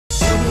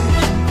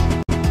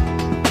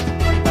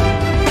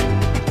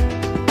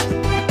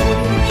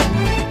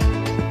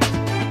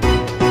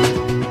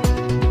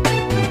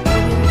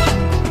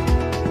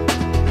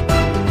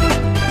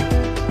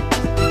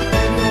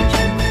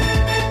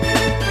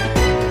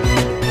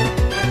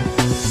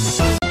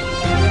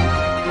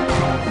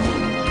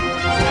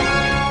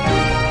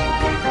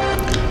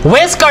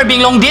West Karbi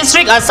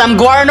District Assam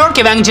Governor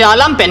Kewang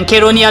Jalam Pen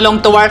Keronia Long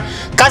Towar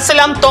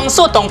Kasalam Tong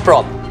Su Tong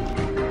Prop.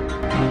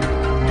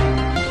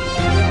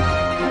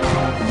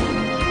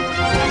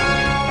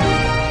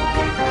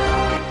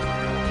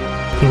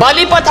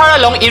 Bali Pathara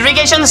Long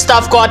Irrigation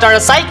Staff Quarter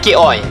Site Ki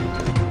Oy.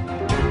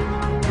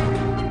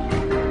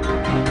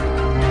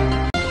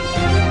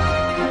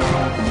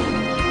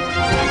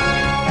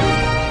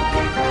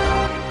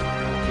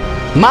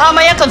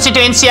 Mahamaya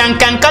constituency ang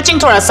kan Kaching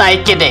Thora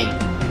Site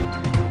Kiding.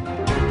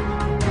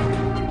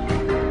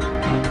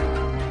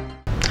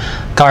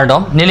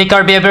 Kardo, nili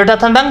Karbi berda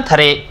tanbang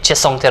thari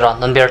chesong tero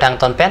non bertang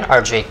ton pen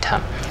arjuik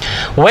tham.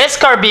 West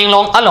Karbi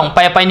long along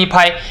payapay ni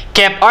pai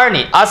Cap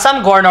Arni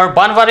Assam Governor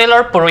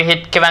Banvarilor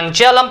Purohit Kewang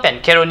Jalam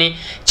pen Keroni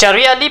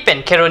Charia li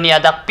pen Keroni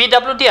adak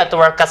PWD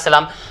atwar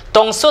kasalam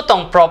tong su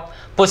tong prop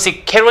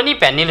pusik Keroni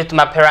pen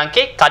nilituma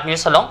perangke katnyu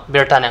salong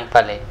bertanang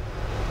pale.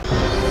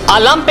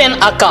 Alam pen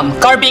akam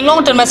Karbi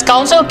long Termas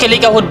Council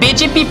Kiligahud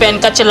BJP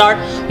pen kachilar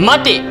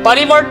mati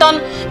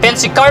parivartan pen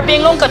si Karbi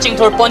long Kaching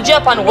Thor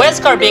Ponja pan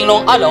West Karbi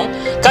long along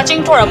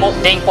Kaching Thora mo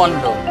deng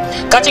pondo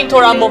Kaching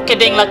Thora mo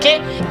kedeng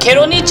lake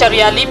Keroni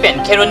Chariali pen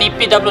Keroni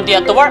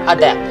PWD atwar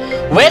ada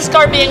West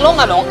Karbi long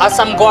along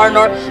Assam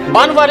Governor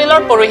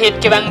Banvarilor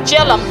Purohit Kewang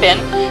Jalam pen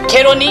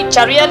Keroni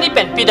Chariali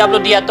pen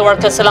PWD atwar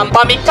kasalam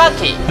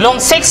pamikaki long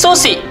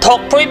seksosi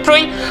thok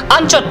prui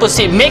anchot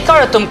pusi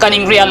mekar tum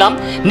kaning rialam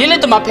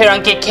nilituma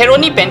perangke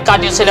Keroni pen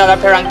kadyu selara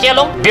perangke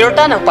long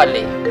birta nang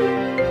palle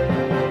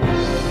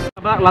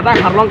Ladak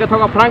harlong ke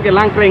thoka frank ke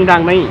lang kreng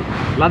dang nahi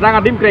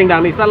ladak adim kreng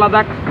dang ni sa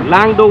ladak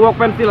lang do wok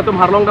pen si latum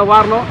harlong da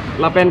warno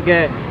la pen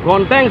ke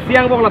konteng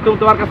siang bok latum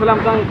tawar kasalam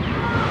tang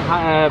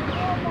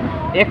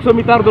 100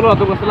 meter dulu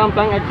latum kasalam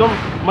tang ekdom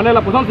mane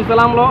la puson si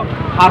salam lo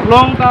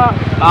harlong ta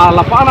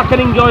la pana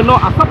kening joy no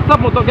asap sap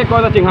motor ke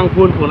koida cinghang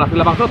pun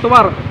la bangso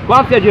tawar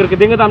kwas ya jir ke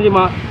dinga dam ji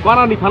ma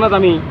kwana ni phana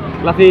dami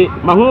la si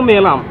mahu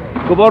melam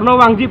Gubernur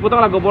Wangji putang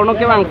la Gubernur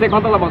ke Wang sek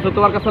hontang la bangsa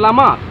tuar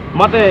keselama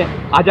mate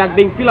ajak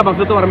ding pila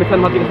bangsa tuar misan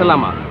mati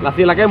keselama la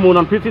sila ke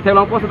munon fisi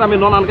thelong po setami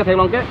nonan ke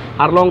thelong ke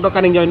harlong do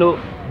kaning joino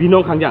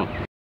binong khangjang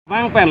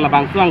bang pen la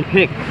bangsa ang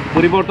thek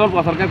puriborton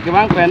po sarkar ke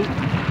bang pen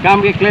kam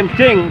ke claim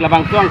ching la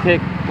bangsa ang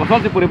thek poson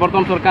si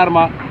puriborton sarkar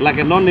ma la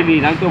ke non nili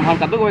nang tum han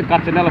kadu ko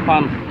kar channel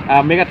fan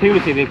mega thing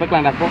si ni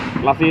paklang dakko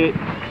la si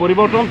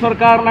puriborton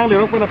sarkar nang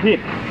lero ko na phit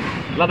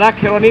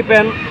ladak Keroni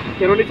pen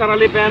Keroni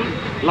sarali pen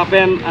la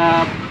pen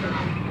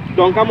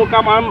Dongka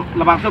muka mam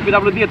labangso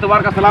PWD atwar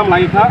ka salam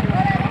lagi tha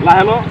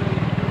lahelo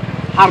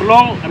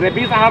harlong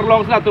rebis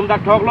harlong sa tum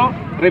dak thok lo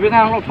rebis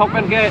harlong thok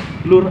pen ke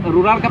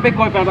rural ka pe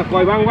koi pa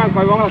koi bang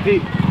si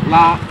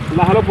la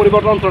lahelo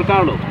puriborton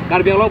sarkar lo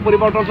Karbi lo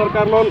puriborton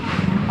sarkar lo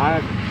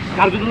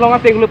karju lo nga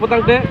tenglu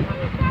putang te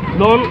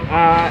non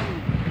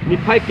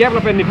nifai kep la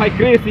pen nifai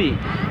kresi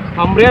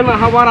hamren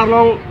hawar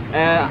harlong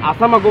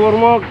asama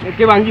gobormo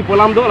ke bangi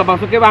polam do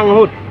labangso ke bang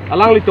hut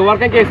alang li towar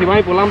kan ke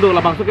simai polam do la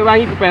bangso ke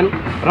bangi pen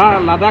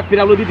ra ladak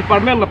PWD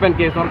department la pen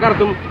ke sarkar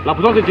tum la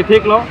puson se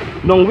thik lo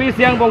nongwi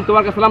siang bong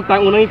towar ka salam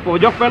tang unai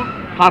pojok pen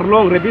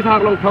harlong rebis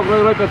harlong thok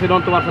roi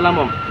president towar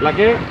salamom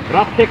lage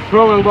rat thik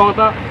throng ang bong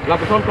ta la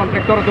puson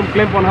kontraktor tum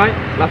claim pon hai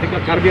la tik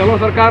Karbi lo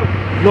sarkar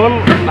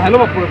non la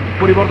helo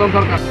puriborton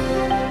sarkar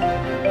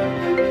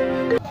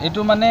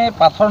etu mane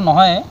pathor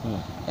nohoy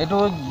এটো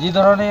জি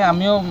ধৰণে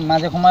আমিও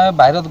মাঝে সময়ে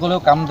বাহিৰত গলেও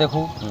কাম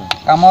দেখো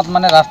কামত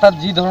মানে ৰাস্তাত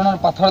জি ধৰণৰ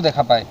পাথৰ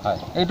দেখা পায়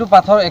এইটো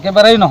পাথৰ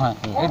একেবাৰেই নহয়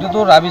এইটোতো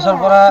ৰাবিছৰ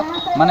পৰা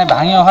মানে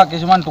ভাঙি অহা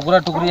কিছুমান টুকুৰা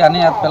টুকুৰি আনি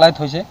ইয়াত পেলাই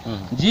থৈছে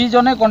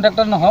যিজনে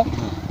কন্ট্ৰাক্টৰ নহওক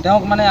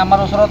তেওঁক মানে আমাৰ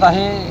ওচৰত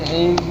আহি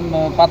এই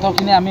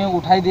পাথৰখিনি আমি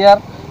উঠাই দিয়াৰ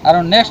আৰু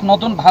নেক্সট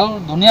নতুন ভাল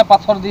ধুনীয়া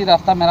পাথৰ দি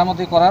ৰাস্তা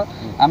মেৰামতি কৰাৰ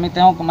আমি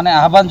তেওঁক মানে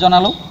আহ্বান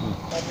জনালো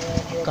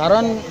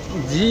কাৰণ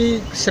যি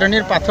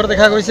শ্ৰেণীৰ পাথৰ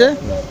দেখা গৈছে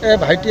এই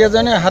ভাইটি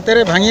এজনে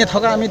হাতেৰে ভাঙিয়ে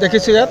থকা আমি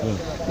দেখিছোঁ ইয়াত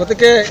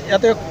গতিকে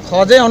ইয়াতে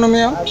সহজে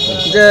অনুমেয়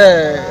যে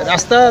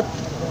ৰাস্তাত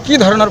কি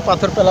ধৰণৰ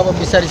পাথৰ পেলাব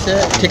বিচাৰিছে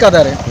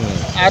ঠিকাদাৰে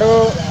আৰু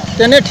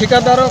তেনে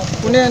ঠিকাদাৰক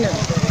কোনে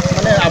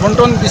মানে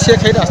আবণ্টন দিছে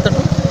সেই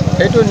ৰাস্তাটো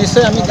সেইটো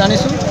নিশ্চয় আমি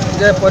জানিছোঁ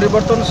যে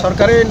পৰিৱৰ্তন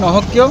চৰকাৰে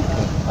নহওক কিয়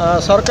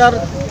চৰকাৰ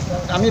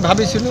আমি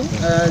ভাবিছিলোঁ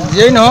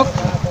যিয়েই নহওক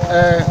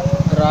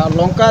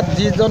লংকাত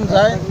যিজন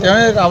যায়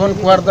তেওঁৱে ৰাৱণ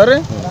কোৱাৰ দৰে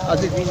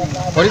আজি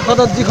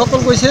পৰিষদত যিসকল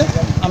গৈছে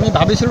আমি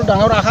ভাবিছিলোঁ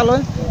ডাঙৰ আশা লৈ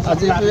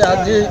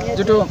আজি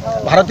যেটো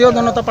ভাৰতীয়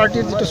জনতা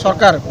পাৰ্টিৰ যেটো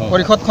চৰকাৰ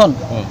পৰিষদখন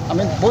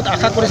আমি বহুত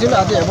আশা কৰিছিলোঁ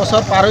আজি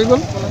এবছৰ পাৰ হৈ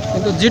গ'ল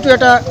কিন্তু যেটো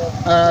এটা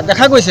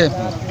দেখা গৈছে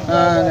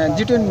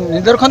যেটো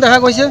নিদৰ্শন দেখা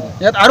গৈছে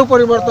ইয়াত আৰু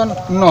পৰিৱৰ্তন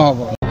নহ'ব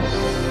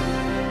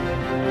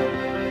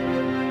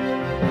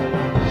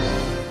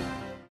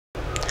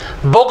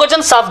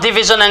Bogojan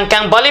subdivision ang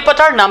kang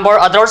Balipatar number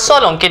ador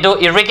solong kido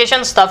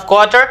irrigation staff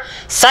quarter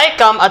sai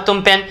kam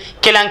atumpen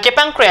kilang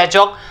kepang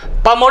krejok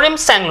pamorim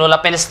sanglo la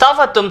pen staff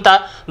atumta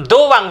do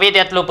wang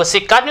vedet lupusi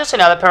kadnyo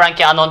sinala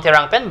perangke anon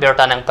tirang pen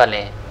bertanang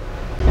pale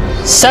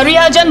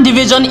Sariajan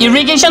division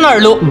irrigation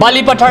arlo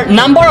Balipatar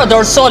number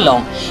ador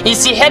solong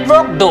isi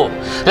headrock do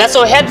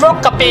laso headrock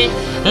kape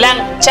lang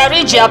chari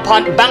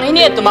japan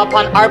banghini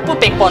tumapan arpu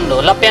pekpondo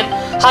la pen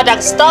hadak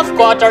staff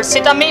quarter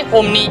sitami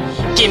homni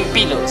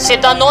kimpilo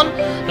sitanon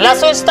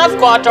laso staff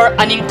quarter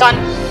aningkan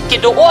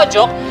kido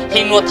ojok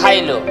hingo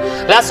thailo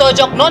laso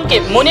ojok non ke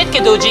munit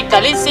kidoji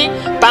kalisi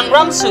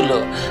pangram sulo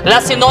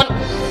lasinon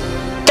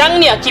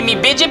kangnia kimi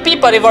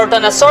BJP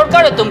parivartana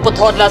sarkar tumput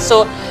laso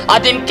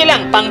adim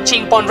kilang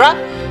pangching ponra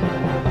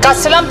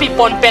kasilam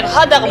pipon pen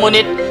hadak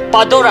munit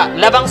padora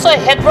labangso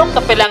headrock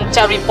kapelang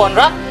chari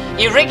ponra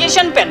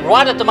irrigation pen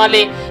rada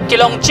tumale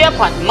kilong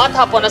chiapan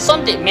matha pona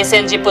sonte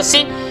mesenji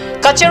pusi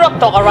kachirok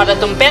tok rada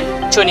tumpen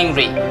tuning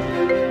ri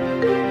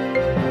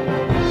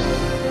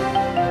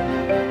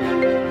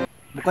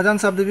bukajan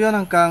subdivision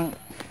angkang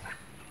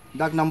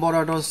dak number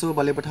order su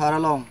bali pathara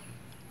long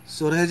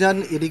surhejan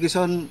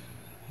irrigation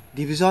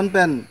division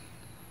pen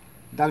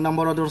dak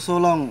number order so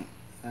long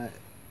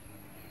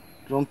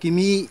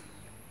rongkimi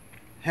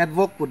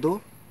headwork pudo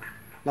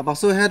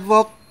labangso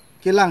headwork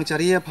kilang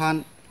chariye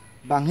phan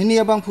banghini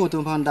abang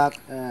phutum phan dak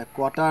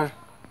quarter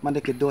mande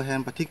kido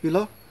hem pathik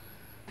pilo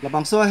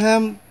labangso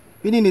hem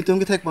pini nitum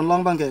ki thek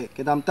ponlong bangke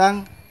kedam tang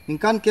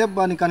ningkan kep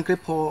ba ningkan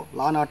krep ho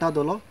la nata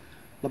dolo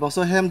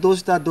labangso hem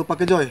dosta do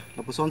pakejoy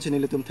lapuson sini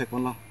litum thek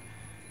ponlong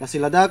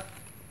lasiladak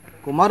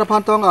kumar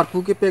phantong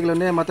arpu ki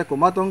peglone mate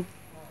kumatong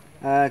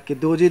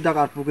kidoji dak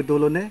arpu ki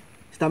dolone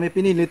stame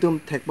pini litum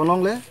thek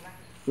ponlong le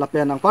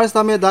lapen ang par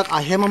stame dak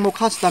ahema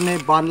mukha stame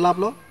ban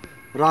lablo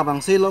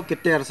rabangse lo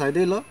kiter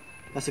side lo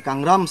lasi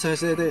kangram se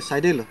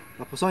side lo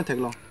lapuson thek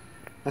long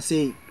lasi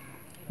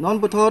non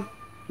puthot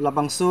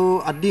labangso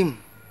adim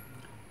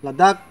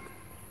ladak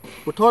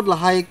puthot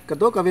lahai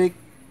kado kabe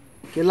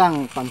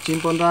kelang pangchin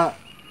ponra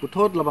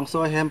puthot labangso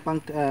hem pang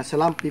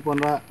selam pi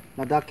ponra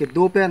ladak ke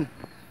dopen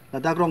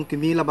ladak rong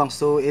kimi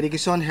labangso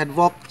irrigation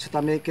headwork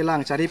chitame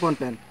kelang chari pon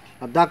pen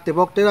ladak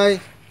tebok terai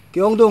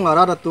keongdong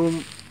arada tum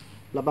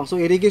labangso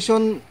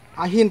irrigation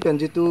ahin pen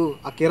jitu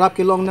akerap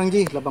kilong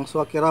nangji labangso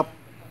akerap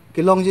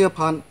kilong ji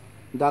phan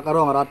dak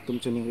arong arat tum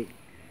chuningi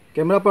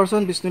camera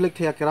person bisnulik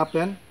thia kerap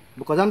pen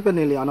bukajan pen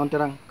nili anon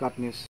terang kat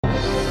news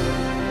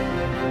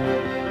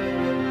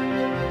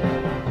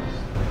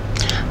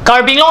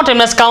Karbi Long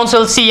Timnas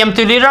Council CM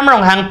Tuliram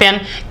Rong Hang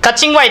Pen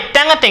Kaching White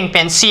Tanga Teng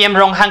Pen CM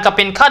Rong Hang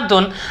Kapin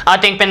Kadun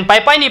Ateng Pen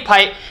Pai Pai Ni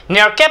Pai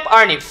Near Cap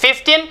Arni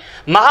 15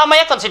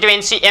 Mahamaya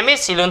Constituency MA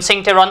Silun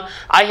Singteron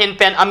Ahin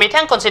Pen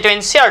Amitang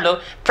Constituency Arlo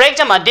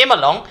Pregjama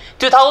Demalong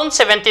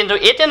 2017 to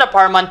 18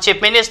 Apartment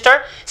Chief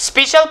Minister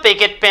Special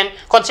Picket Pen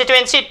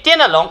Constituency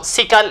Tienalong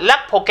Sika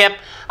Lak Pokep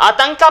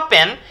Atangka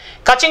Pen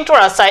Kaching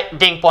Turasai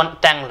Dingpon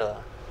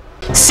Tanglo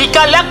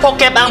Sika lak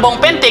pokep ang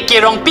bong pente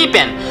ki rong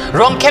pipen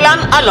rong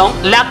kelan along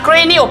lak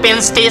kreni open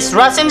stage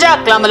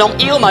rasinja klamalong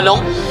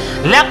iumalong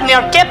lak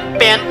near kep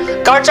pen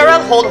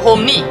cultural hall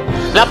home ni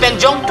lapen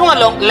jong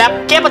tungalong lak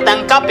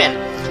kepatang kapen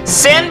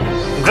sen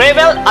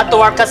gravel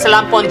atwar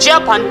kasalampon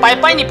japan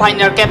pai ni pai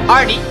near kep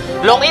arni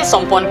long in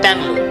sompon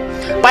tanglu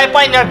pai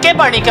near kep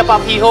arni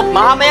kapapi hop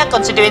mahamaya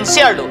constituency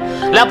arlo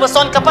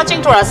lapuson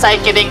kapaching turasai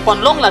kedeng pon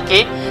long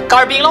lake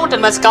Karbi Long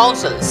Timnas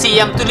Council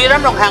CM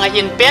Tuliram rong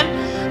hangahin pen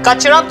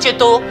Kachirap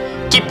Chito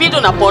Kipido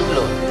na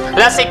Podlo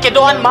Lasi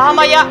Kedohan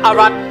Mahamaya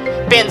Arat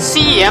Pen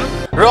CM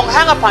Rong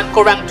Hangapan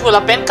Kurang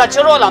Tula Pen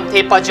Kachiro Lam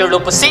Te Pajirlo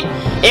Pusi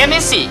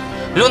MEC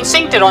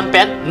Lunsing Teron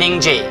Pen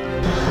Ningje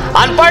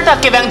Anparta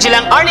Kivang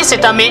Jilang Arni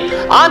Sitame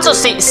Anso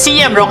si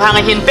CM Rong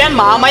Hangahin Pen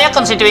Mahamaya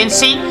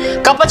Constituency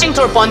Kapaching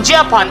Turpon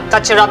Japan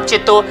Kachirap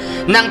Chito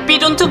Nang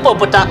Pidun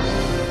Tupoputa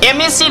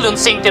MEC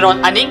Lunsing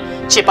Teron Aning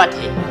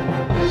Chipati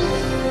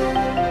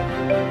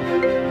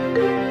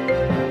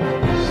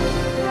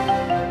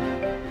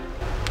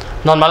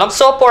Non malong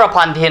so por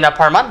upon the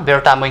apartment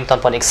berta Wington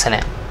Ponik Sene.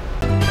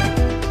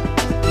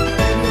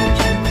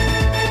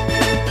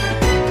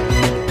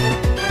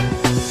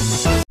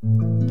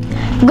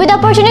 Good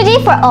opportunity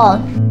for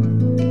all.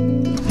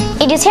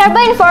 It is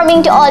hereby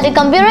informing to all the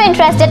computer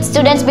interested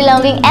students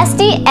belonging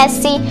ST,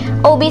 SC,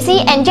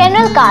 OBC and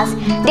general caste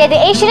that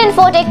the Asian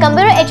Infotech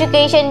Computer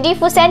Education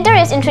DIFU Center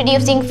is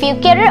introducing few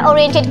career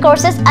oriented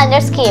courses under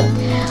scheme.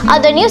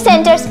 Other new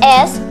centers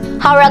is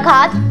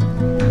Hauraghat,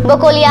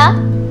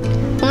 Bokolia,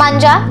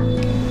 Manja,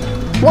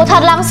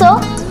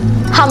 Wotharlangso,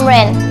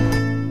 Hamren.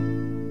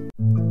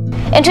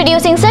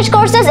 Introducing such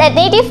courses at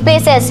native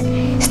places.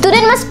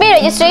 Student must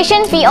pay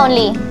registration fee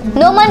only.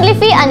 No monthly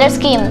fee under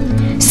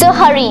scheme. So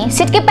hurry.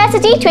 Seat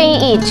capacity 20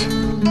 each.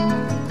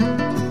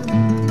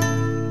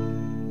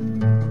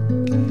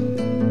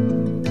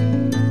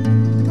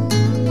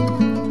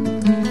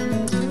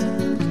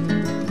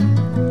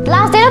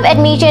 Last date of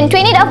admission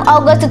 20th of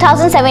August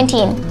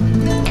 2017.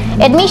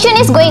 Admission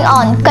is going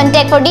on.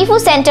 Contact for DIFU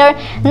Center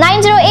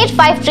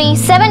 90853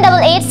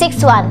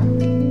 78861.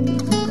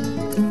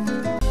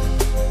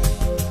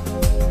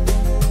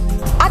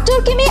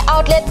 Aturkimi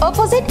Outlet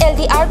opposite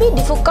LDRB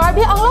DIFU Karbi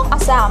Anglong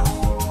Assam.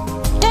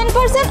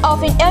 10%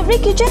 off in every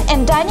kitchen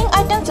and dining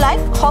items like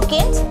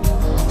Hawkins,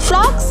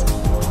 Flax,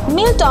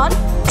 Milton,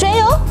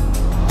 Treo,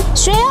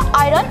 Shreya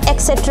Iron,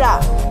 etc.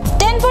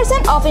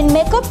 10% off in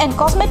makeup and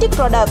cosmetic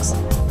products.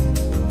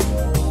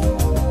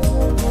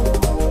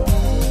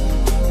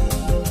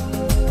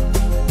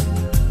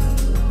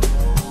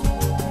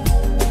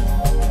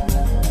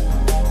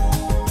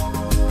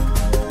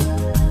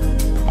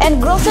 and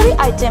grocery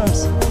items.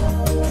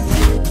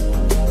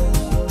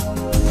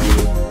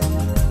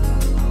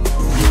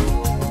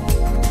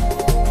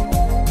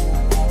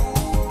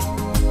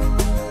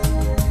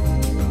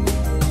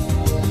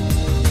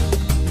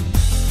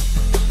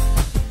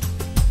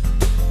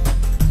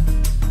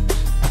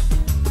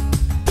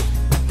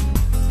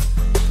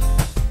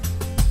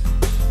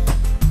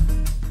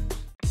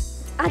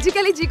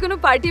 আজিকালি যিকোনো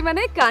পাৰ্টি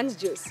মানে কাঞ্চ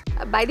জুচ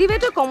বাইদি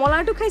বেটো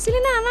কমলাটো খাইছিলি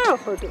না আনাৰ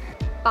ৰসটো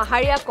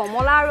পাহাৰীয়া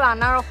কমলা আৰু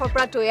আনাৰ ৰসৰ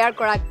পৰা তৈয়াৰ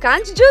কৰা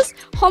কাঞ্চ জুচ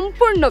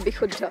সম্পূৰ্ণ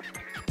বিশুদ্ধ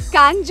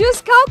কাঞ্চ জুচ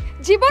খাওক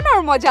জীৱনৰ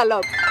মজা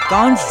লওক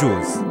কাঞ্চ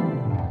জুচ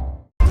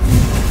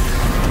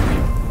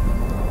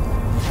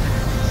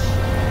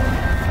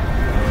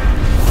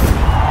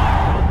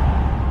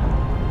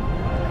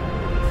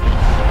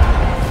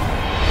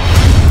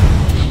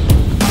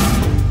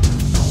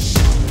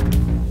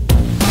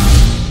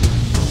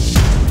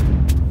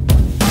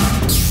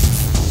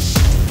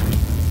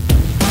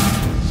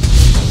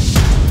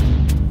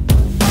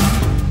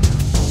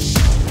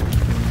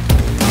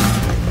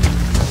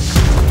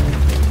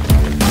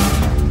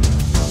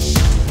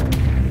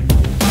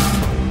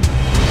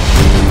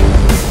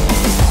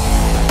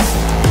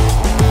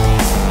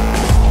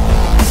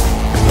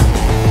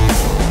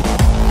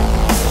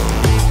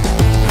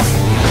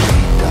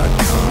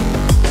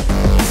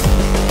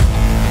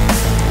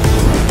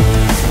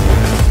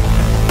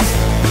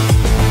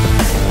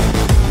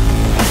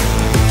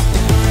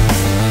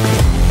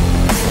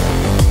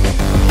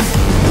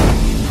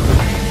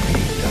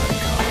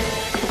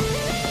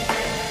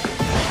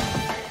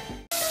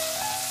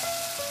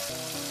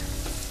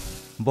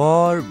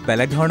বৰ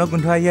বেলেগ ধৰণৰ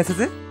গোন্ধ আহি আছে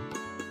যে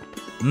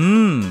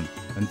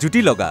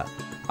জুটি লগা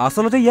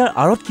আসলতে ইয়াৰ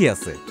আৰত কি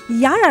আছে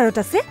ইয়াৰ আৰত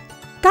আছে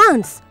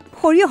কাঞ্চ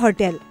সৰিয়হৰ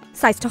তেল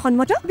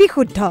স্বাস্থ্যসন্মত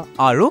বিশুদ্ধ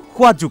আৰু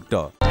সোৱাদযুক্ত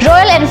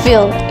Royal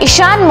Enfield,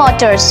 Ishan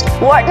Motors,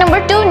 Ward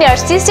number 2 near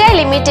CCI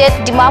Limited,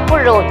 Dimapur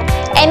Road,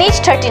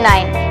 NH39,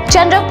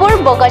 Chandrapur,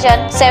 Bogajan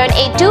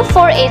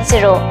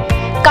 782480,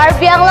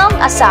 Karbi Anglong,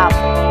 Assam.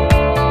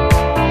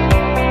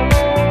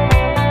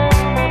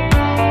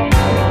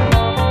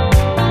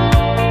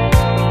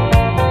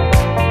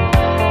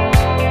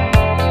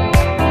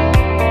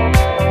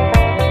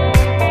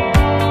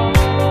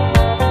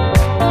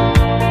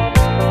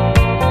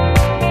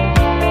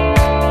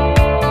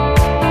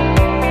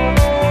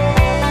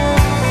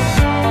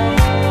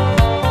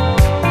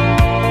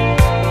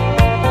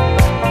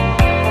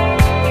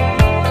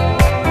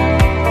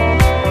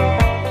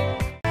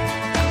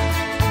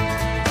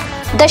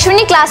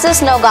 Dashwini classes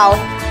Nagaon.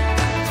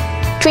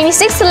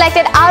 26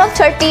 selected out of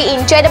 30 in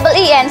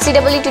JEE and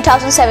CEE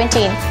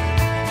 2017.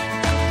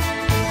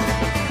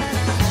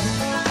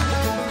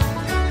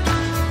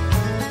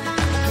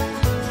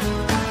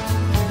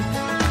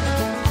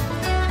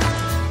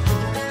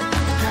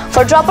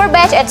 For dropper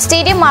batch at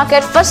Stadium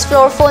Market, first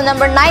floor, phone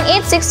number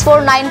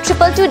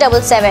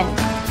 9864922277.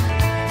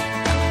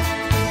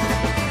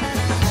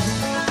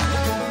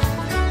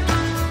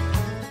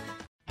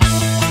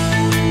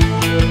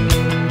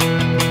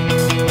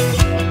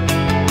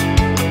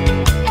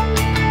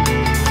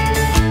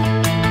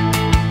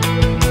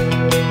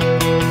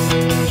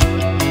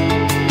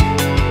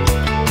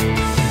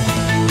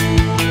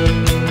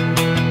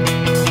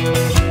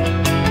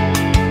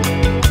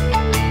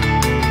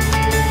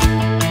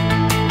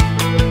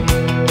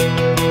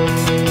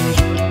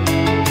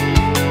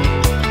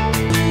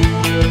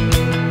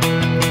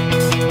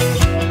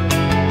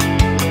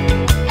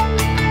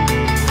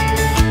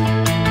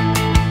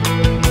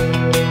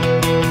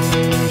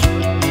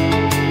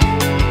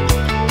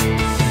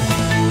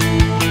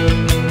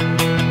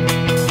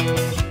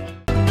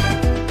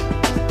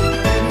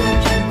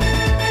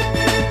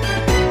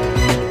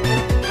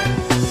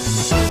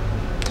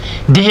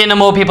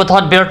 Dihinamo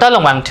pipothot birta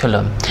longwang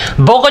thulum.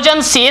 Bogojan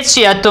CHC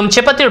atum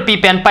chepatir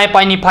pipen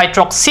pai ni pai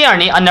trok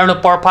siarni anarlu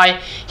porpai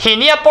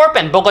hinia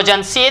porpen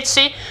Bogojan CHC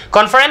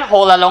conference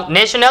hall along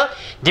National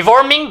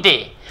Deworming Day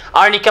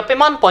arni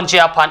kapiman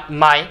ponjia phan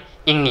mai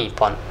ingni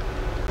pon.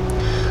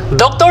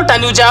 Dr.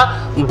 Tanuja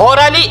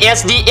Borali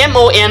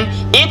SDMON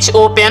H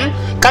Open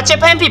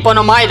Kachepen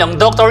Piponomai long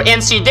Dr.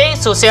 NC Day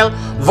Social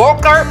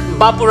Worker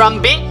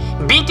Bapurambe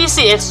BTC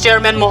ex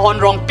Chairman Mohon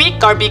Rong P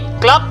Karbi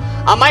Club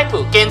Amaipu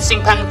Ken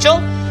Singh Phangcho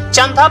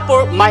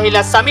Chanthapur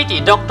Mahila Samiti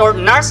Dr.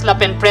 Nurse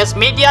Lapen Press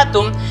Media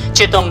Tum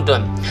Chetong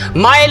Dun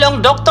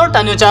Mailong Dr.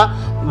 Tanuja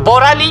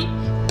Borali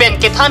Pen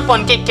Kethan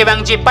Pon Ke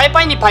Kebangji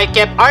Pai ni Pai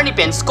Kep Arni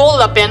Pen School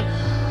Lapen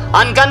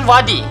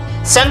Anganwadi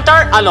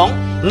Center along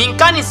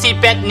Ninkani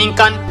Sipen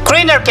Ninkan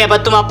Trainer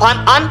Kebatuma Pan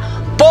An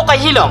Poka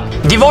Hilong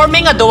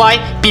Deworming Adowai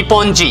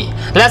Piponji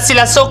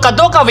Lasila so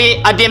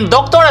kadokawe adem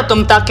Dr.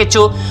 Atumta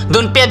Kechu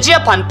Dun Pejia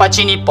Pan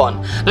Pachini Pon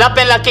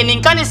Lapen Lake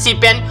Ninkani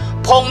Sipen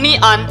Pongni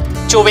An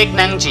Chowek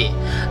Nangji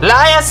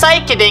Lahaya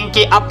Sai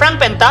Kedengki Aprang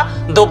Penta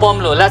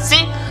Dobomlo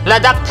Lasi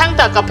Ladak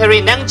Tangta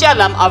Kaperi Nangja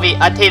Lam Avi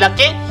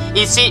Athelake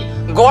Isi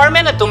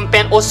Government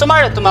Atumpen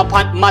Osumar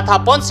Atumapan Matha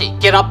Ponsi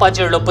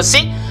Kirapajir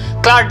Lopusi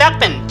Clardak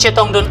Pen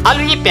Chetongdun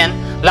Alhi Pen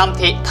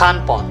Lamthi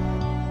Than Pon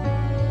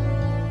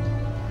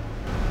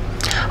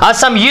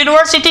Assam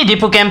University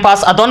Dipu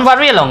Campus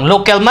Adonvari along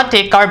local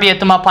mate Karbi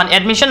tumapan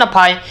admission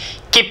apai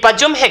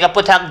kipajum hega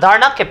putak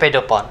dharna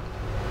kepedopon.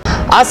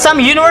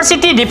 Assam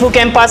University Dipu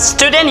Campus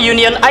Student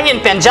Union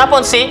ayin pen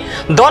Japon si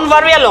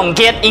Donvari along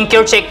gate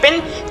inkir check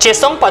pen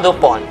chesong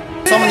padopon.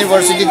 Assam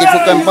University Dipu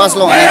Campus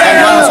long ani kan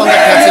bang son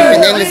tak kasi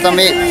peneng list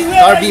kami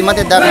Karbi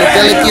mate dak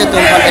locality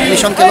tum kan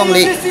admission ke long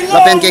le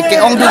lapen ke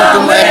ong du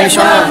tum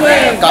admission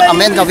ka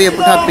amen ka we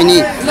putak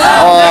pini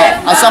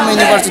Assam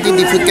University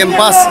Dipu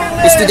Campus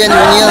Student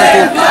Union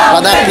tu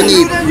ladak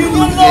pini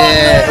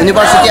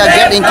University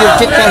agak inkir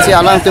check pen si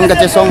alang tum ka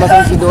chesong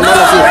basang si dolo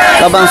si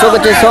labang so ka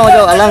chesong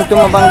jo alang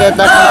tum bang ke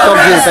tak top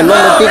jil pen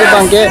long leti ke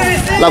bang ke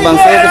labang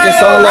so ka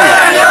chesong long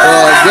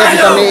dia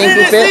kami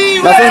inkir pe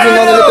basang si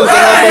no le tum ke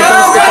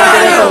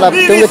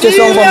tunggu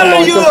cesong pun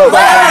malong itu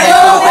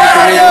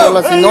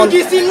kalau sinon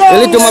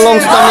jadi cuma long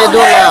kita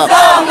medo lah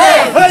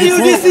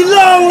di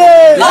silong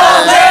le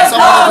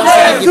sama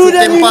di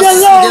tempat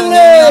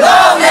sedangnya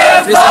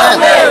presiden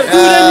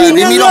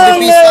di milong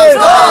di pisah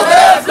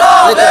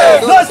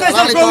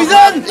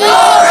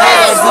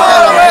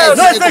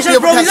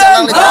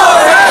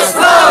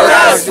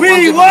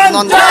we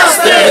want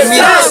justice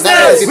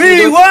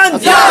we want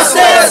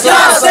justice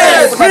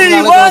we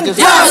want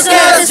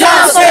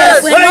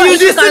justice when you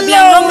this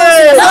long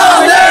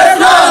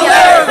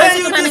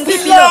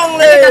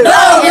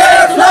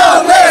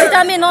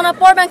kami nona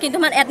por bank itu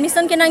man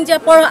admission kenang je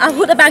por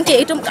ahut bank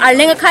ke itu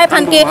arlenga khai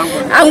phan ke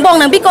angbong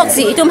nang bikok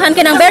si itu man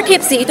kenang ber tip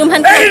si itu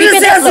man ke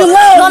pipet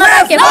nona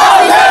bank ke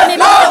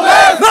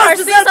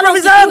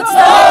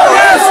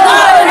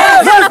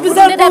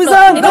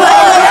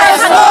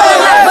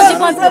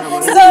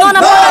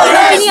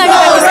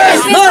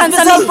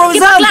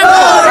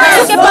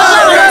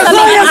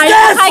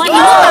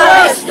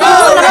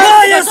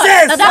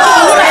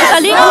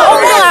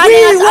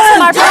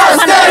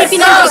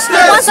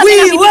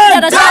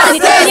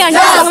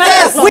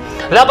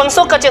Labang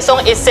so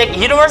kachesong isek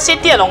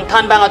University along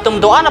Tanbang atum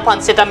doan apan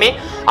sitami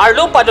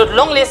arlo padut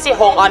long lesi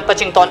hong an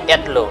Pachington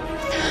etlo.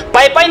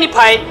 Pai ni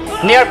pai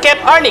near Cape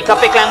Arni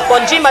kapeklang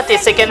ponji mate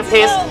second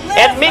phase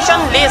admission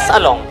list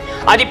along.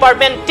 A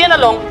department tin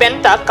along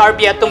penta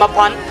Karbi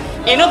tumapan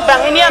inut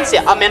banginian si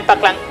amen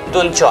paklang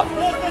dunchot.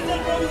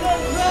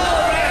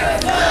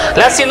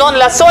 La sinon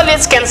la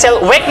solis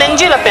cancel wek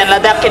nangji la pen la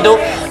dakido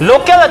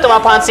local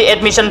tumapan si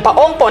admission pa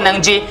ong po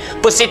nangji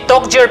pusi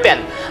tokjir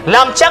pen.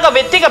 Lam chaga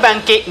vetika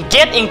banki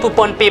get ing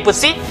pupon pe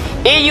pusi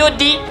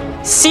AUD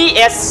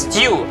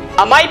CSU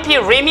amai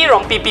pi remi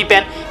rong pipi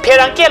pen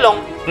perang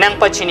kelong nang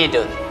pachini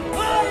dun.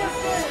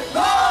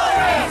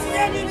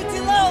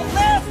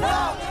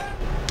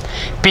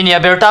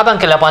 Pinia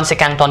bertabang kelapan si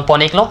Kangton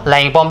Poniklo,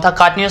 laing bom ta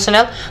kat news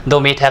channel, do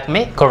meet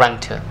me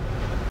korang tu.